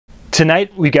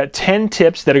Tonight, we've got 10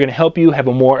 tips that are going to help you have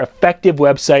a more effective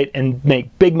website and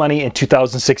make big money in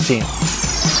 2016.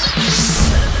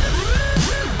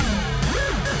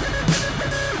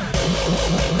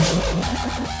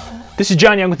 This is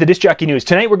John Young with the Disc Jockey News.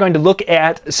 Tonight we're going to look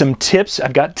at some tips.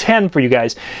 I've got 10 for you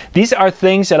guys. These are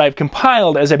things that I've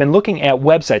compiled as I've been looking at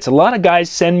websites. A lot of guys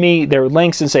send me their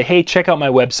links and say, hey, check out my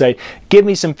website. Give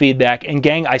me some feedback. And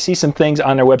gang, I see some things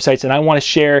on their websites and I want to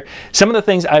share some of the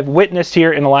things I've witnessed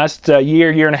here in the last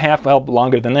year and a half, well,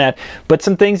 longer than that, but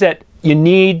some things that you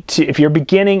need to, if you're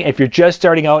beginning, if you're just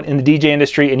starting out in the DJ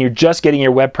industry and you're just getting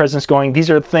your web presence going, these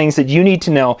are things that you need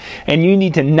to know and you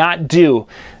need to not do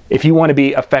if you want to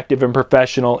be effective and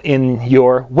professional in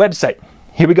your website.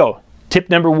 Here we go. Tip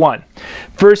number 1.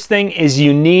 First thing is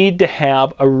you need to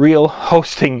have a real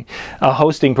hosting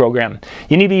program.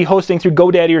 You need to be hosting through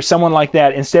GoDaddy or someone like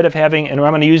that instead of having, and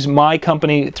I'm going to use my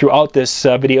company throughout this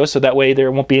video so that way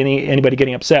there won't be anybody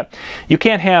getting upset. You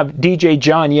can't have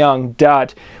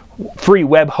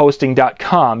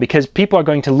djjohnyoung.freewebhosting.com because people are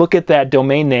going to look at that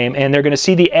domain name and they're going to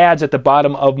see the ads at the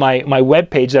bottom of my web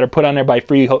page that are put on there by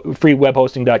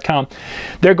freewebhosting.com.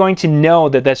 They're going to know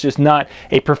that that's just not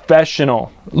a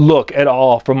professional look at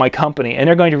all from my company, and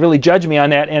they're going to really judge me on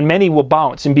that, and many will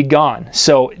bounce and be gone.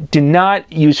 So do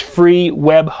not use free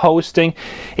web hosting.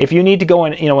 If you need to go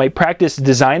and practice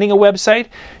designing a website,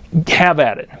 have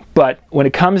at it. But when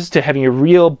it comes to having a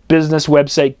real business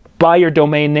website, buy your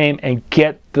domain name and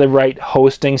get the right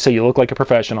hosting so you look like a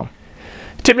professional.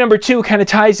 Tip number 2 kind of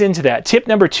ties into that. Tip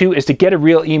number 2 is to get a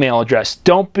real email address.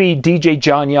 Don't be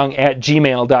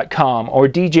djjohnyoung@gmail.com or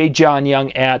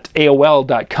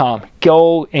djjohnyoung@aol.com.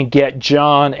 Go and get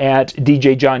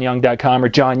john@djjohnyoung.com or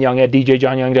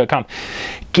johnyoung@djjohnyoung.com.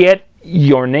 Get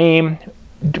your name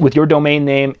with your domain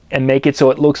name and make it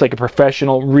so it looks like a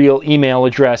professional real email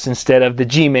address instead of the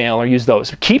Gmail, or use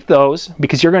those. Keep those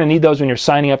because you're going to need those when you're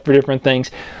signing up for different things.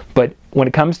 But when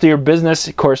it comes to your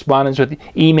business correspondence with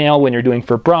email, when you're doing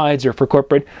for brides or for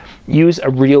corporate, use a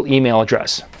real email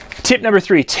address. Tip number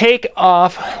 3, take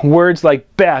off words like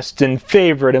best and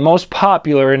favorite and most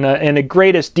popular and the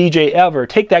greatest DJ ever.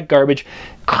 Take that garbage,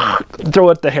 throw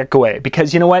it the heck away,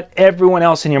 because you know what? Everyone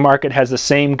else in your market has the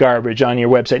same garbage on your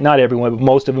website. Not everyone, but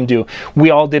most of them do. We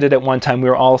all did it at one time. We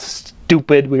were all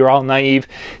stupid. We were all naive.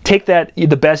 Take that,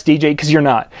 the best DJ, because you're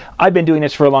not. I've been doing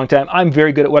this for a long time. I'm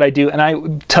very good at what I do, and I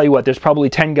tell you what, there's probably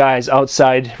 10 guys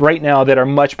outside right now that are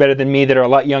much better than me, that are a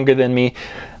lot younger than me.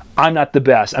 I'm not the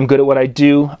best. I'm good at what I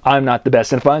do. I'm not the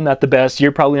best. And if I'm not the best,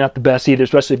 you're probably not the best either,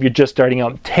 especially if you're just starting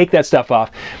out. Take that stuff off.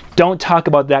 Don't talk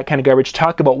about that kind of garbage.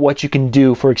 Talk about what you can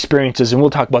do for experiences, and we'll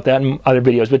talk about that in other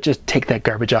videos, but just take that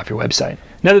garbage off your website.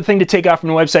 Another thing to take off from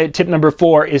the website, tip number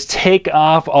 4, is take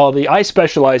off all the, I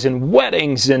specialize in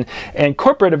weddings and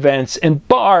corporate events and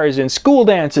bars and school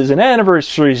dances and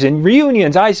anniversaries and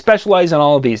reunions. I specialize in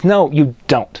all of these. No, you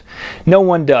don't. No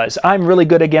one does. I'm really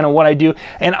good again at what I do,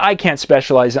 and I can't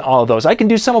specialize in all of those. I can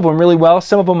do some of them really well.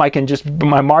 Some of them I can just,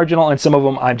 my marginal, and some of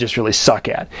them I just really suck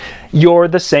at. You're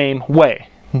the same way.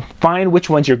 Find which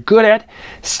ones you're good at,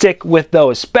 stick with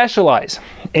those, specialize.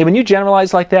 And when you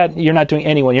generalize like that, you're not doing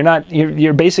anyone.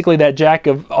 You're basically that jack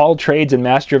of all trades and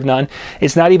master of none.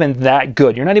 It's not even that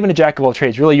good. You're not even a jack of all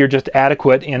trades. Really, you're just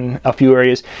adequate in a few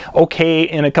areas, okay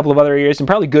in a couple of other areas, and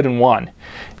probably good in one.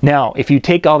 Now, if you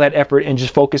take all that effort and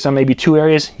just focus on maybe 2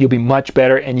 areas, you'll be much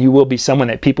better, and you will be someone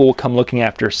that people will come looking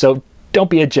after. So don't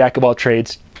be a jack of all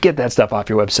trades. Get that stuff off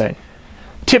your website.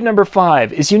 Tip number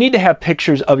 5 is you need to have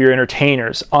pictures of your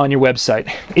entertainers on your website.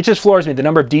 It just floors me the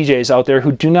number of DJs out there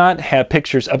who do not have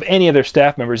pictures of any of their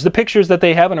staff members. The pictures that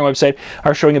they have on their website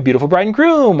are showing a beautiful bride and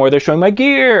groom, or they're showing my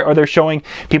gear, or they're showing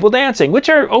people dancing, which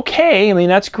are okay. I mean,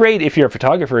 that's great if you're a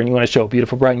photographer and you want to show a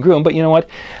beautiful bride and groom, but you know what?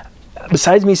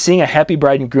 Besides me seeing a happy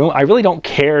bride and groom, I really don't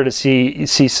care to see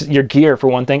your gear, for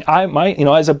one thing.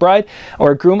 As a bride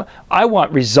or a groom, I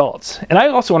want results, and I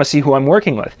also want to see who I'm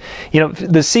working with.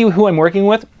 To see who I'm working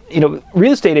with,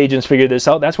 real estate agents figure this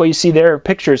out. That's why you see their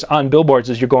pictures on billboards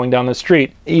as you're going down the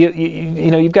street.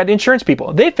 You've got insurance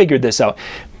people. They figured this out.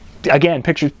 Again,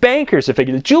 pictures, bankers have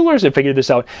figured this, jewelers have figured this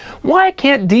out. Why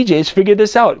can't DJs figure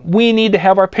this out? We need to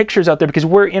have our pictures out there because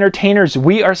we're entertainers.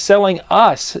 We are selling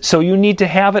us, so you need to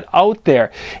have it out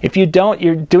there. If you don't,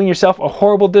 you're doing yourself a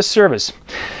horrible disservice.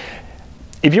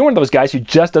 If you're one of those guys who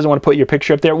just doesn't want to put your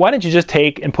picture up there, why don't you just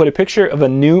take and put a picture of a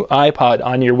new iPod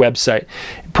on your website?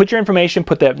 Put your information,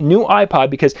 put that new iPod,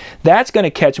 because that's going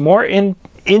to catch more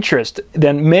interest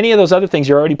than many of those other things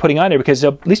you're already putting on there, because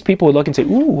at least people would look and say,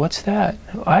 ooh, what's that?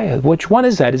 Which one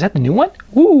is that? Is that the new one?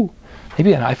 Ooh,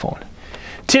 maybe an iPhone.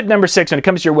 Tip number 6, when it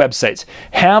comes to your websites,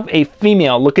 have a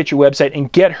female look at your website and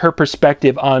get her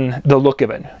perspective on the look of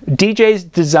it.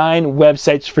 DJs design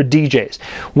websites for DJs.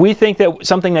 We think that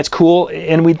something that's cool,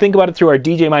 and we think about it through our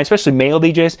DJ mind, especially male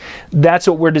DJs, that's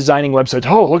what we're designing websites.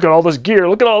 Oh, look at all this gear,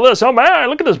 look at all this, oh man,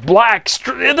 look at this black,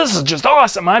 this is just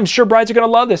awesome, I'm sure brides are going to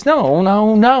love this. No,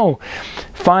 no, no.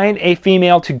 Find a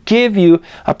female to give you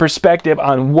a perspective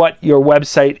on what your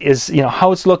website is, you know,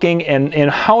 how it's looking and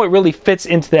how it really fits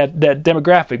into that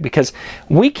demographic, because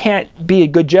we can't be a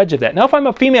good judge of that. Now, if I'm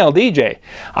a female DJ,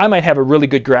 I might have a really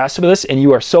good grasp of this, and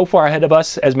you are so far ahead of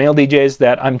us as male DJs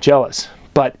that I'm jealous.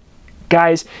 But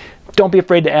guys, don't be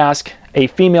afraid to ask a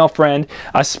female friend,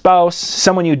 a spouse,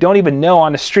 someone you don't even know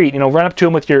on the street. You know, run up to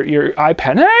them with your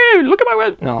iPad. Hey, look at my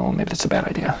web. No, maybe that's a bad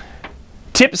idea.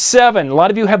 Tip 7, a lot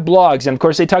of you have blogs, and of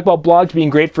course they talk about blogs being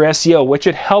great for SEO, which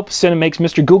it helps and it makes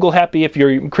Mr. Google happy if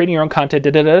you're creating your own content.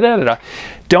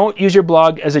 Don't use your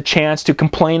blog as a chance to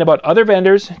complain about other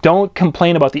vendors. Don't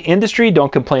complain about the industry.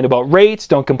 Don't complain about rates.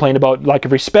 Don't complain about lack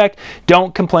of respect.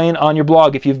 Don't complain on your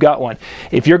blog if you've got one.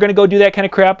 If you're going to go do that kind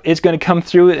of crap, it's going to come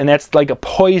through, and that's like a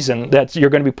poison that you're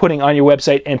going to be putting on your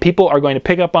website, and people are going to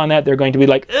pick up on that. They're going to be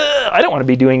like, I don't want to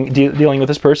be dealing with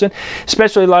this person.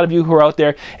 Especially a lot of you who are out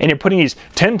there and you're putting these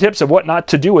 10 tips of what not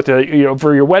to do with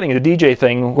for your wedding, the DJ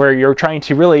thing, where you're trying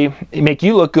to really make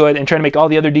you look good and trying to make all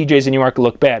the other DJs in your market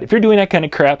look bad. If you're doing that kind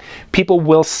of crap, people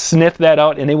will sniff that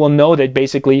out, and they will know that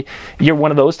basically you're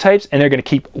one of those types, and they're going to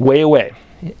keep way away.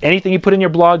 Anything you put in your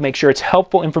blog, make sure it's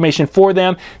helpful information for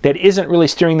them that isn't really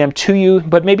steering them to you.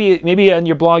 But maybe on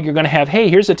your blog you're going to have, hey,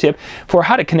 here's a tip for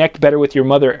how to connect better with your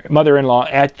mother-in-law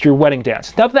at your wedding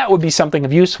dance. Now that would be something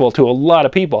of useful to a lot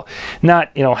of people.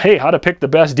 Not, you know, hey, how to pick the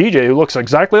best DJ who looks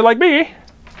exactly like me.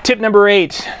 Tip number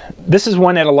 8, this is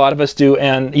one that a lot of us do,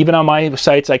 and even on my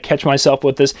sites I catch myself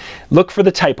with this. Look for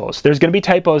the typos. There's going to be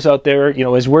typos out there, you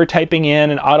know, as we're typing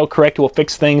in, and autocorrect will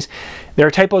fix things. There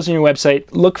are typos in your website.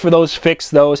 Look for those,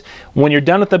 fix those. When you're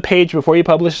done with the page, before you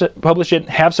publish it,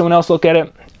 have someone else look at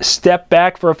it. Step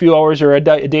back for a few hours or a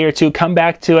day or two, come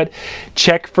back to it,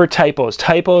 check for typos.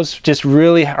 Typos just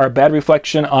really are a bad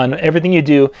reflection on everything you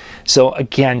do. So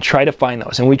again, try to find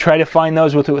those. And we try to find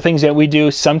those with things that we do.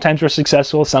 Sometimes we're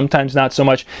successful, sometimes not so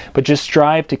much, but just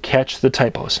strive to catch the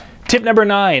typos. Tip number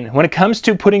 9, when it comes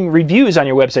to putting reviews on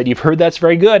your website, you've heard that's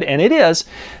very good, and it is.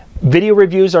 Video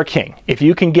reviews are king. If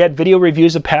you can get video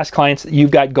reviews of past clients,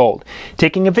 you've got gold.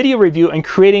 Taking a video review and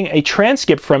creating a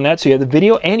transcript from that, so you have the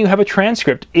video and you have a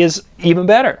transcript, is even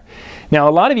better. Now,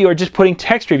 a lot of you are just putting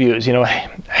text reviews, you know,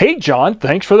 hey John,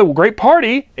 thanks for the great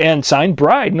party, and signed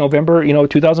bride, November,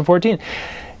 2014.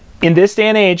 In this day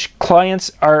and age,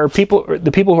 clients are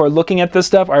the people who are looking at this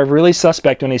stuff are really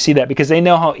suspect when they see that, because they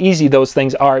know how easy those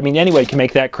things are. I mean, anybody can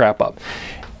make that crap up.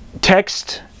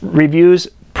 Text reviews,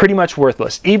 pretty much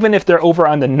worthless. Even if they're over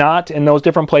on the not in those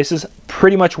different places,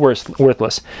 pretty much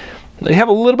worthless. They have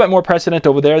a little bit more precedent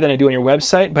over there than I do on your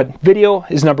website, but video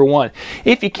is number 1.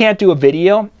 If you can't do a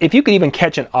video, if you could even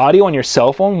catch an audio on your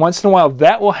cell phone once in a while,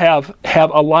 that will have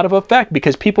a lot of effect,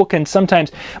 because people can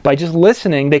sometimes, by just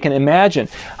listening, they can imagine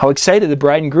how excited the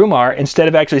bride and groom are instead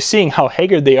of actually seeing how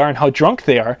haggard they are and how drunk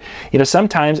they are. You know,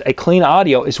 sometimes a clean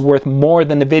audio is worth more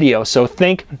than the video. So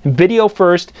think video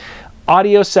first,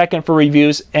 audio second for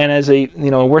reviews, and as a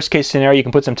worst case scenario, you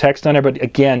can put some text on there, but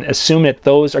again, assume that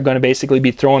those are going to basically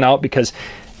be thrown out because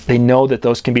they know that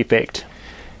those can be faked.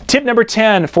 Tip number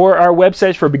 10 for our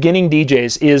websites for beginning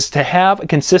DJs is to have a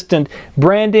consistent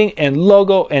branding and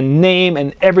logo and name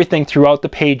and everything throughout the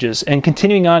pages, and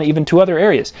continuing on even to other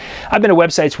areas. I've been to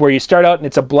websites where you start out and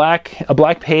it's a black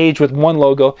page with one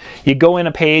logo. You go in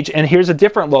a page and here's a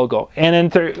different logo, and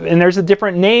there's a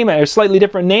different name, a slightly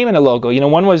different name in a logo. You know,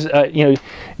 one was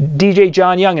DJ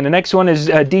John Young, and the next one is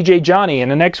DJ Johnny,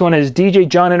 and the next one is DJ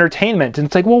John Entertainment. And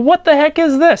it's like, well, what the heck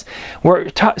is this? We're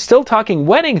still talking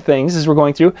wedding things as we're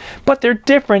going through, but they're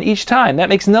different each time. That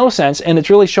makes no sense, and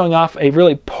it's really showing off a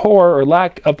really poor or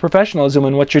lack of professionalism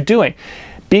in what you're doing.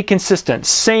 Be consistent.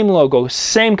 Same logo,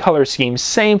 same color scheme,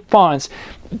 same fonts.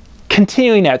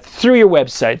 Continuing that through your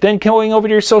website, then going over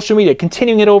to your social media,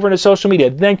 continuing it over into social media,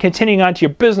 then continuing on to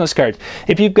your business cards.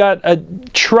 If you've got a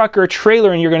truck or a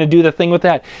trailer and you're going to do the thing with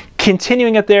that,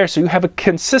 continuing it there so you have a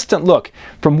consistent look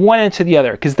from one end to the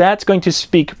other, because that's going to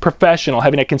speak professional,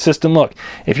 having a consistent look.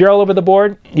 If you're all over the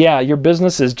board, yeah, your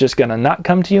business is just going to not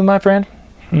come to you, my friend.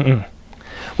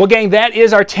 Well, gang, that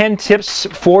is our 10 tips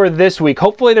for this week.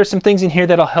 Hopefully there's some things in here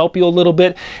that'll help you a little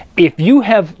bit. If you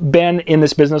have been in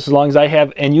this business as long as I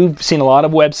have, and you've seen a lot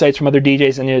of websites from other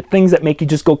DJs, and there are things that make you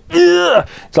just go, ugh,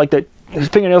 it's like the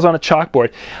fingernails on a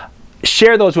chalkboard,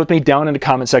 share those with me down in the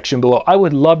comment section below. I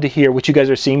would love to hear what you guys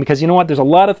are seeing, because you know what, there's a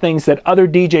lot of things that other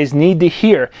DJs need to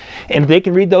hear, and if they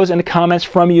can read those in the comments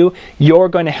from you, you're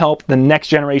going to help the next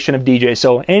generation of DJs.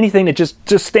 So anything that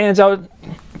just stands out,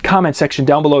 comment section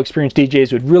down below, experienced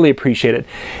DJs would really appreciate it.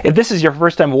 If this is your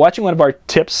first time watching one of our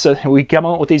tips, we come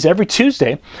out with these every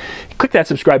Tuesday, click that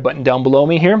subscribe button down below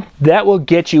me here. That will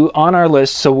get you on our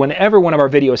list, so whenever one of our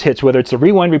videos hits, whether it's a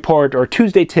Rewind Report or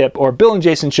Tuesday Tip or Bill and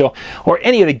Jason Show or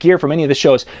any of the gear from any of the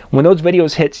shows, when those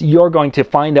videos hits, you're going to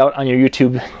find out on your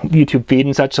YouTube feed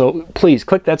and such. So please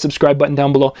click that subscribe button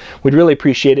down below. We'd really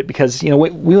appreciate it, because you know we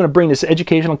want to bring this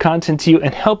educational content to you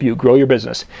and help you grow your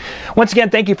business. Once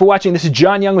again, thank you for watching. This is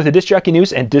John Young with the Disc Jockey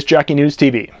News and Disc Jockey News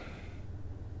TV.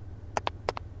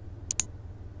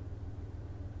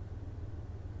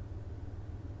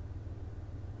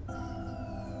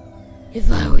 If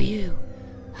I were you,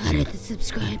 I'd hit the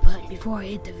subscribe button before I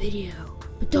hit the video.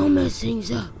 But don't mess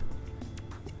things up.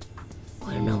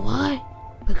 Wanna know why?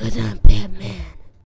 Because I'm